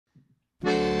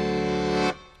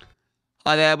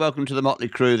Hi there, welcome to the Motley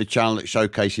Crew, the channel that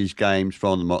showcases games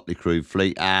from the Motley Crew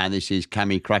fleet. And this is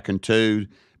Kraken 2,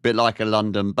 a bit like a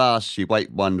London bus. You wait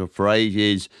one for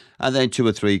ages, and then two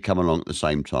or three come along at the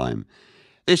same time.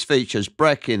 This features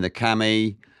Breck in the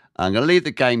Cami. I'm going to leave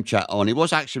the game chat on. It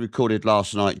was actually recorded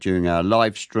last night during our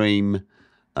live stream.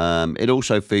 It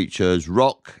also features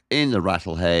Rock in the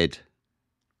Rattlehead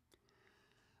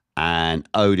and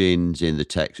Odin's in the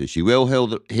Texas. You will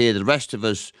hear the rest of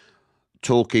us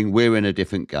talking. We're in a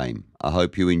different game. I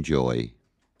hope you enjoy.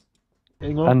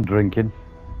 And drinking.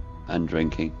 And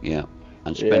drinking, yeah.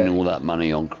 And spending all that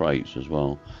money on crates as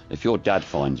well. If your dad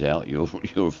finds out, you're for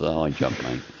the high jump,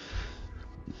 mate.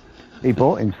 He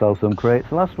bought himself some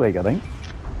crates last week, I think.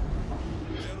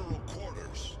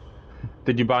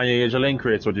 Did you buy any Age of Lane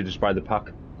crates or did you just buy the pack?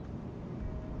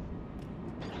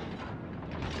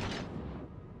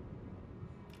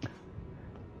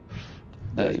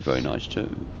 That is very nice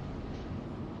too.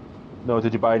 No,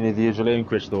 did you buy any of the Age of Lane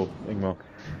crates though, Ingmar?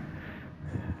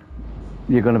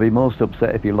 You're going to be most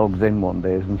upset if he logs in one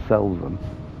day and sells them.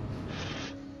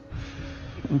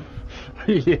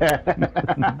 Yeah.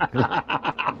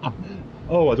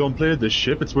 Oh, I don't play this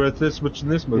ship. It's worth this much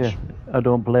and this much. Yeah, I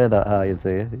don't play that high, you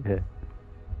see. Yeah.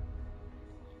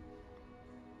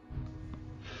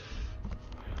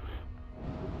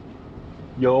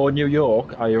 Your New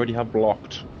York, I already have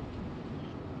blocked.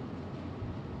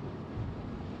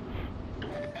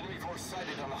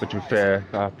 But to be fair,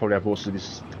 I probably have most of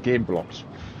this game blocked.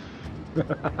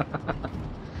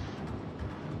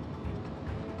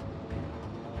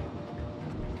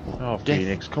 Oh,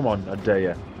 Phoenix, come on, I dare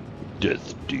you.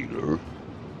 Death Dealer.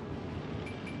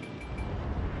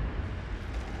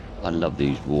 I love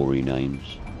these war-y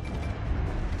names.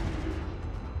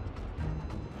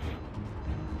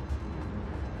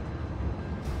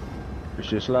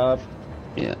 Vicislav.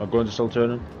 Yeah. I'm going to still turn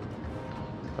them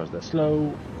because they're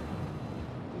slow.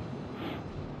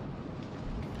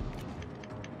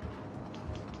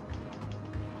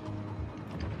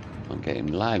 I'm getting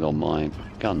lag on my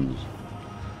guns.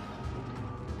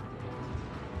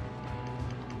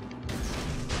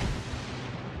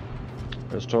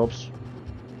 There's Tops.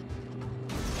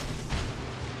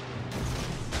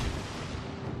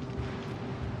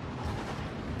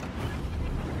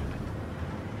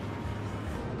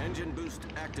 Engine boost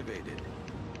activated.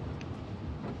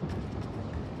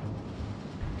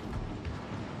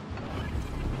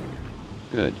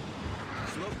 Good.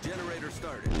 Smoke generator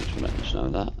started. Thanks for letting us know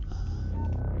that.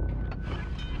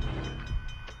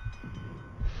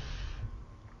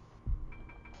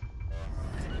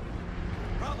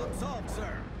 Problem solved,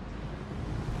 sir.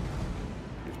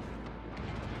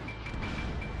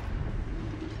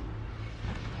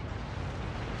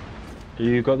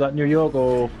 You got that New York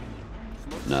or?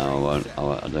 No, I won't.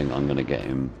 I think I'm going to get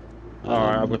him.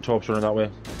 Alright, I've got Tops running that way.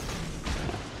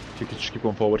 You can just keep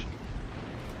going forward.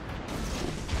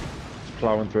 It's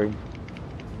ploughing through.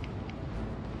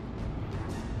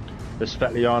 This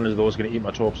Svetlana though is going to eat my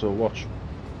Torp, so watch.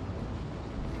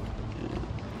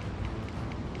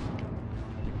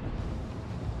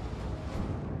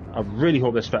 I really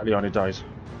hope this Svetlana dies.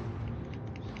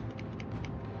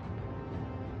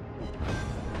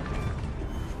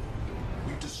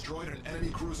 We've destroyed an enemy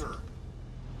cruiser.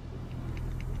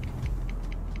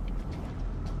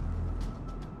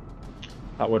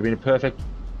 That would have been a perfect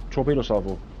torpedo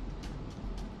salvo.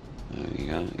 There you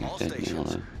go. All He's dead now,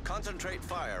 stations, though. concentrate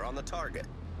fire on the target.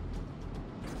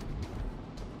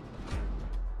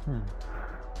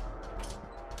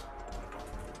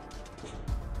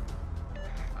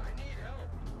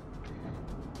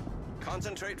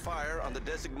 Concentrate fire on the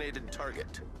designated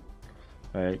target.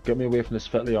 Alright, get me away from this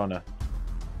Svetlana.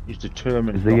 He's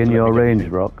determined. Is not he to in let your me get range,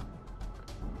 him. Rock?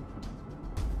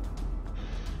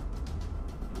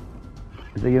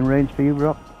 Is he in range for you,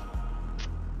 Rock?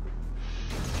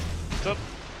 What's up?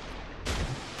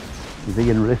 Is he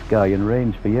in this guy in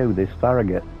range for you, this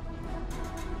Farragut?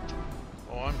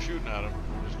 Oh, I'm shooting at him.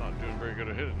 I'm just not doing very good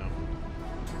at hitting him.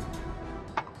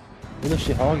 Where's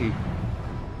Shihagi?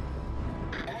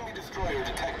 Enemy destroyer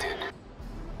detected.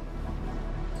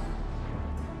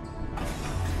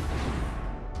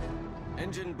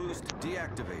 Engine boost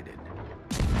deactivated.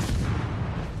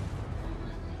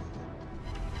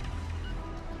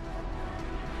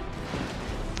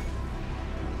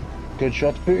 Good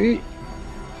shot, Booty.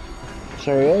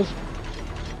 Sorry, Oz.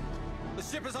 The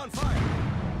ship is on fire.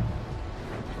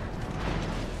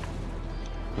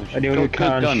 Well, she's Anyone who got good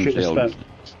can guns, shoot the the old Svet.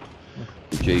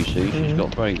 GC. She's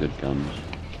got very good guns.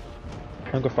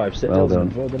 I've got 5 Well citadels done.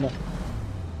 involved in that.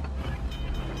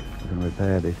 I can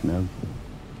repair this now.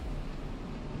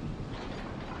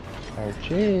 Oh,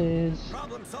 cheers.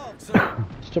 Problem solved, sir.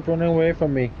 Stop running away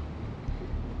from me.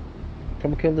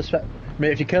 Come kill the Svet.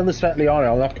 Mate, if you kill the Svetlana,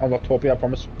 I'll not top you, I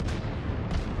promise.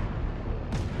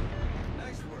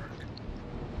 Nice work.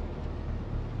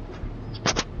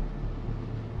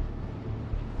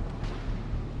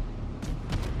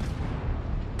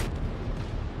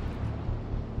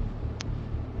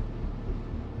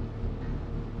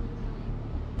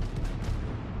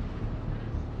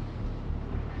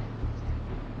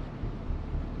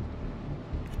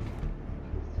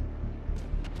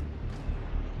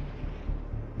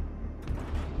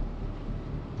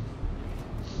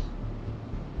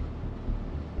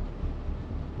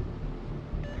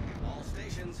 All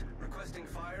stations requesting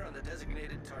fire on the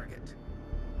designated target.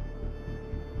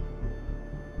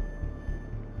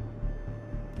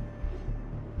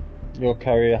 Your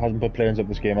carrier hasn't put planes up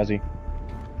this game, has he?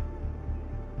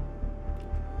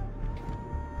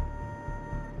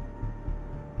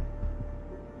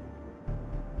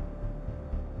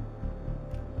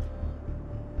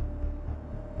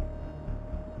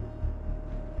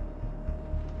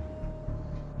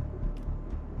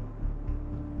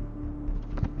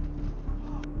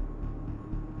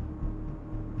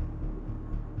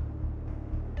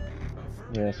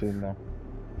 Yeah, I see him now.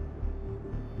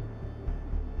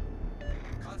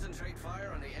 Concentrate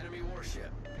fire on the enemy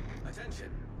warship. Attention,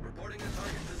 reporting the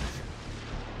target position.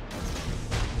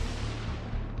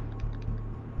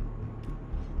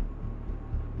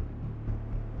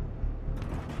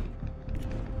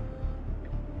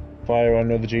 Fire on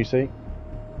another GC.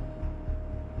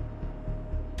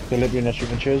 Deliberately not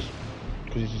shooting cheers,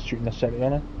 because he's just shooting that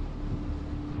Svetlana.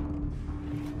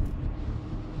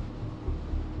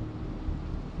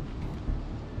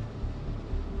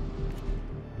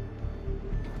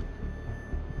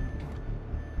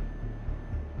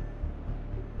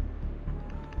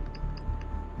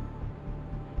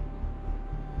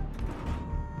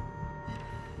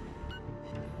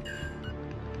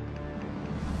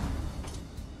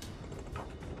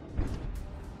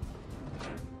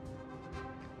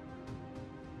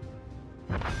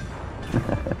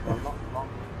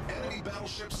 Enemy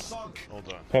battleship sunk.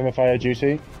 Hold on. Permafire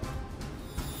GC.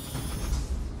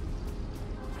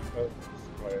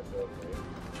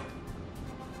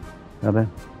 Are they?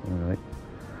 Alright.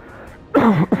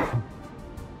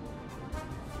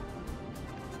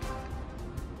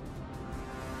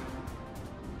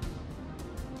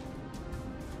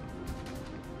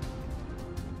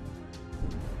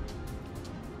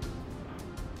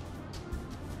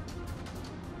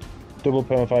 Double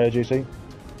permafire GC.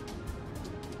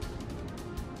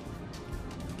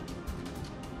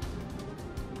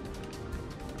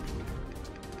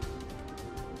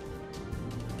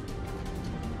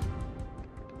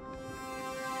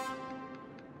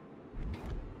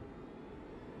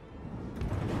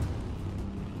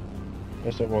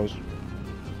 Yes, it was.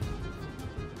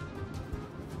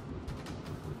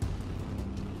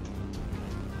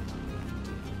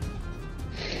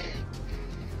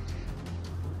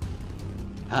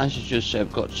 As you just said,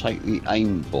 I've got to take the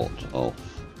aim bot off.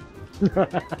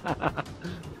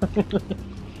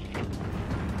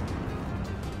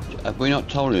 Have we not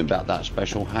told him about that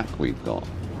special hack we've got?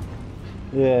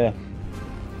 Yeah.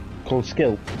 Called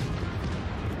skill.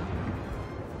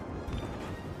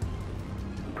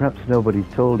 Perhaps nobody's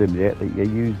told him yet that you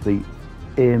use the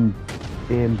aim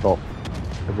box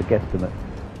as a guesstimate.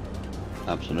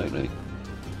 Absolutely.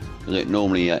 'Cause it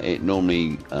normally,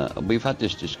 we've had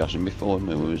this discussion before, and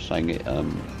we were saying it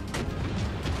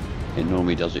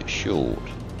normally does it short.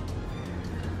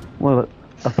 Well,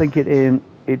 I think it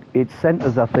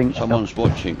centres, I think. Someone's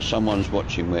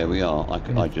watching where we are.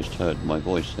 I just heard my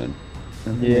voice then.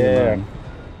 Yeah.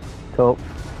 Talk.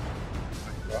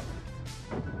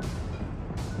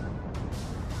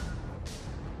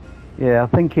 Yeah, I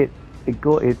think it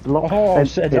locks. Oh, it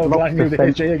said locks I'll the the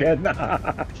cent- HE again.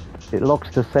 It locks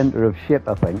the centre of ship,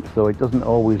 I think, so it doesn't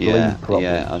always lead properly.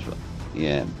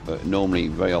 Yeah, but normally,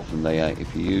 very often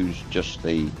if you use just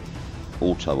the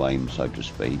auto aim, so to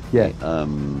speak, Yeah.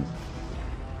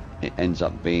 It ends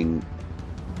up being,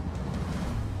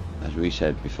 as we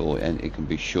said before, it can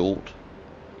be short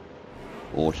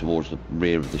or towards the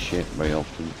rear of the ship very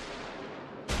often.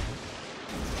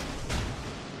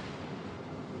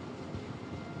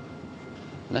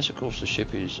 Unless, of course, the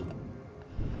ship is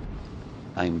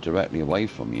aimed directly away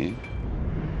from you.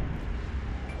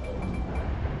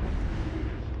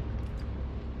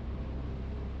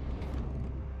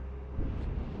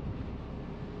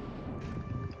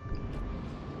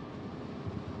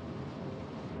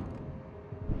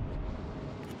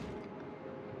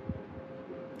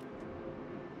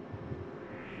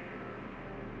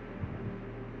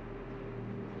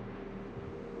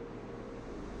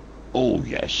 Oh,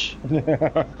 yes.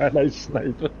 Nice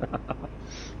snipe.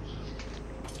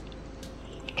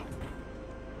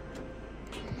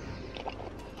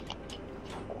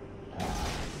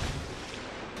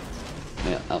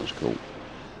 Yeah, that was cool.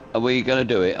 Are we going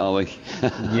to do it, are we?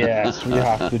 Yes, we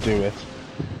have to do it.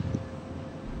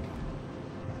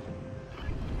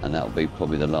 And that'll be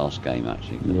probably the last game,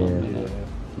 actually. 'Cause Yeah. I'm going to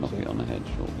knock it on the head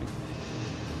shortly.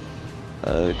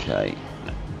 Okay.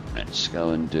 Let's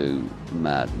go and do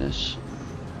Madness.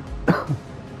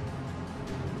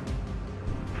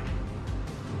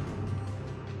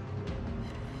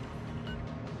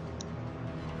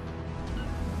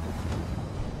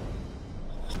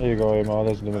 There you go, Emma.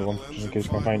 There's another one. Just in case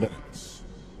you can find it.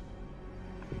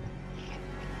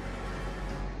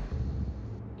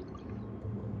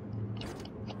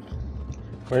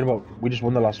 Wait about. We just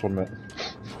won the last one, mate.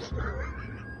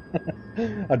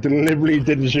 I deliberately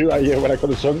didn't shoot at you when I could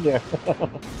have sunk you.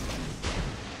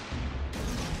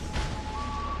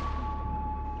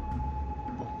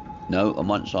 No, and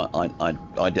once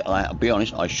I'll be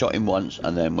honest, I shot him once,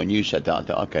 and then when you said that, I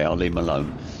thought, okay, I'll leave him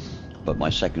alone. But my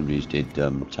secondaries did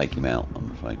take him out,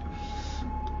 I'm afraid.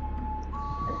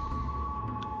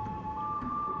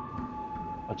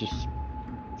 I just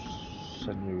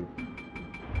send you.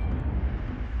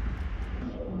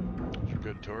 You're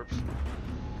good, Torps.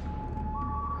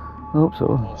 Hope so.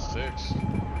 All 6.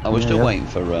 Oh, we're still Yeah. waiting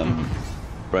for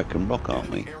Breck and Rock, aren't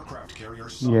we? Aircraft carrier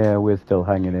sunk. Yeah, we're still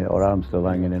hanging in, or I'm still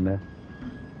hanging in there.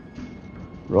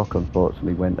 Rock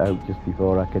unfortunately went out just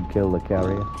before I could kill the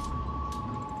carrier.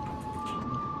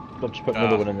 I've just put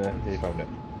another one in there. There you found it.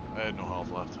 I had no health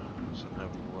left, so I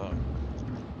never pull out.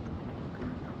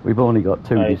 We've only got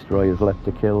 2 Right. destroyers left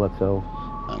to kill, that's all.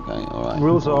 Okay, alright.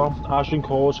 Rules are: Ashen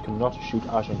cores cannot shoot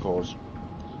Ashen cores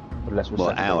unless we're Well,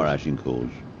 secondary. our Ashen cores.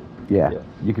 Yeah, Yeah.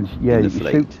 you can. In Yeah, the you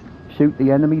can fleet. shoot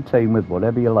the enemy team with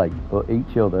whatever you like, but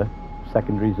each other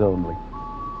secondaries only.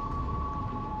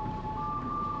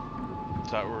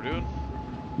 Is that what we're doing?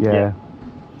 Yeah. Yeah.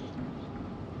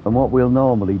 And what we'll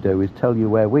normally do is tell you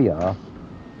where we are,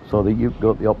 so that you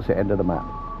go to the opposite end of the map.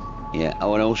 Yeah,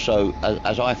 oh, and also,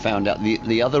 as I found out,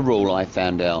 the other rule I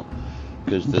found out,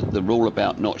 because the rule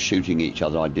about not shooting each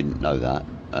other, I didn't know that.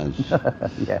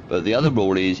 Yeah. But the other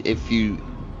rule is if you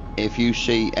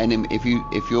see enemy, if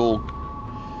you're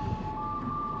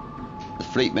the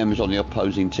fleet members on the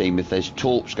opposing team, if there's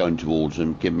torps going towards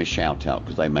them, give them a shout out,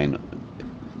 because they may not.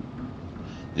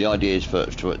 The idea is for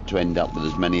to end up with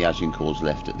as many Ashen cores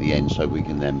left at the end, so we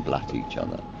can then blat each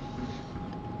other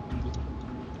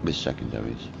with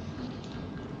secondaries.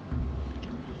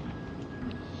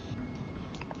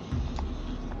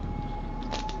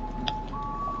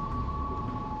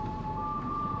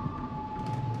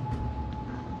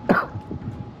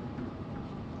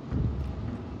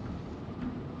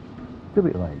 Do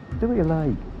it like. Do it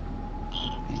like.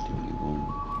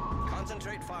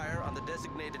 Concentrate fire on the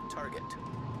designated target.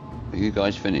 Are you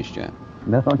guys finished yet?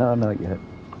 No, not yet.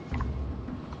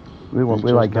 We We've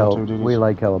like chosen not to do we this.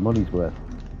 like our money's worth.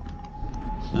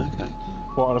 Okay.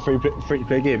 What, on a free to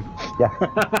play game? Yeah.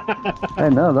 Hey,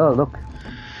 no, look.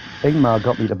 Ingmar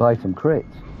got me to buy some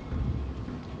crates.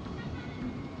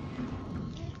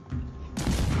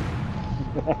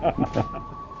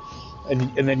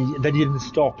 and then you didn't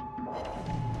stop.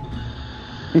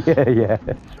 Yeah,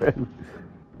 true.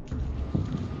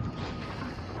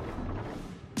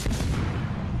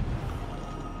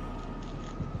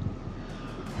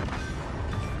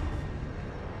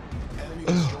 Enemy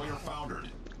destroyer foundered.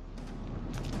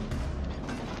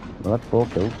 Well, that's 4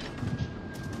 kills.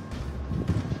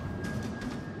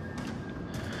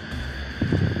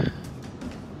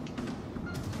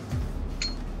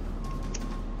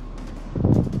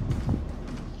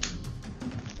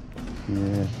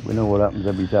 Yeah, we know what happens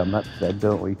every time that's said,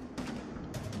 don't we?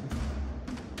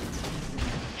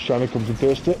 Shannon comes and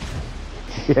thirst it.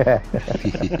 Yeah.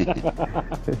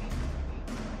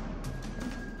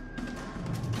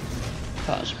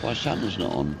 I'm surprised Shannon's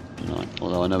not on tonight,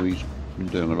 although I know he's been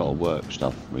doing a lot of work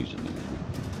stuff recently.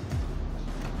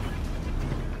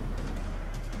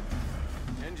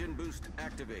 Engine boost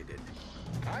activated.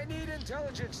 I need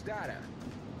intelligence data.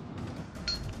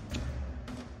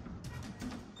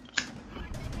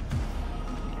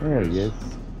 There he is.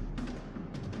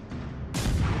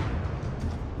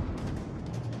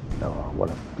 Oh, what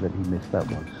a bloody miss that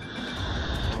was.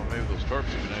 Oh, maybe those tarps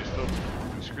would be nice though.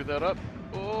 Can we screw that up?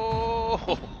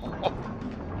 Oh!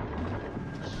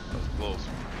 That's close.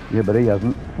 Yeah, but he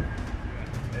hasn't.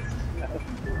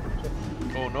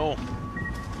 Oh no.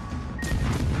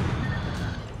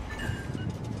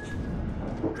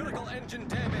 Critical engine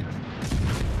damage.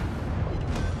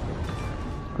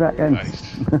 Kraken.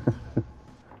 Nice.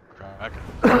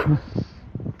 Kraken.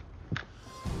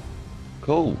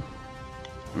 Cool.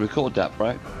 Record that,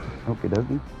 Breck. Okie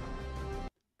dokie.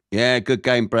 Yeah, good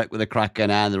game, Breck, with the Kraken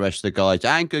and the rest of the guys,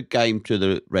 and good game to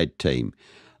the red team.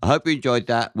 I hope you enjoyed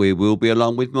that. We will be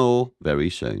along with more very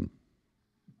soon.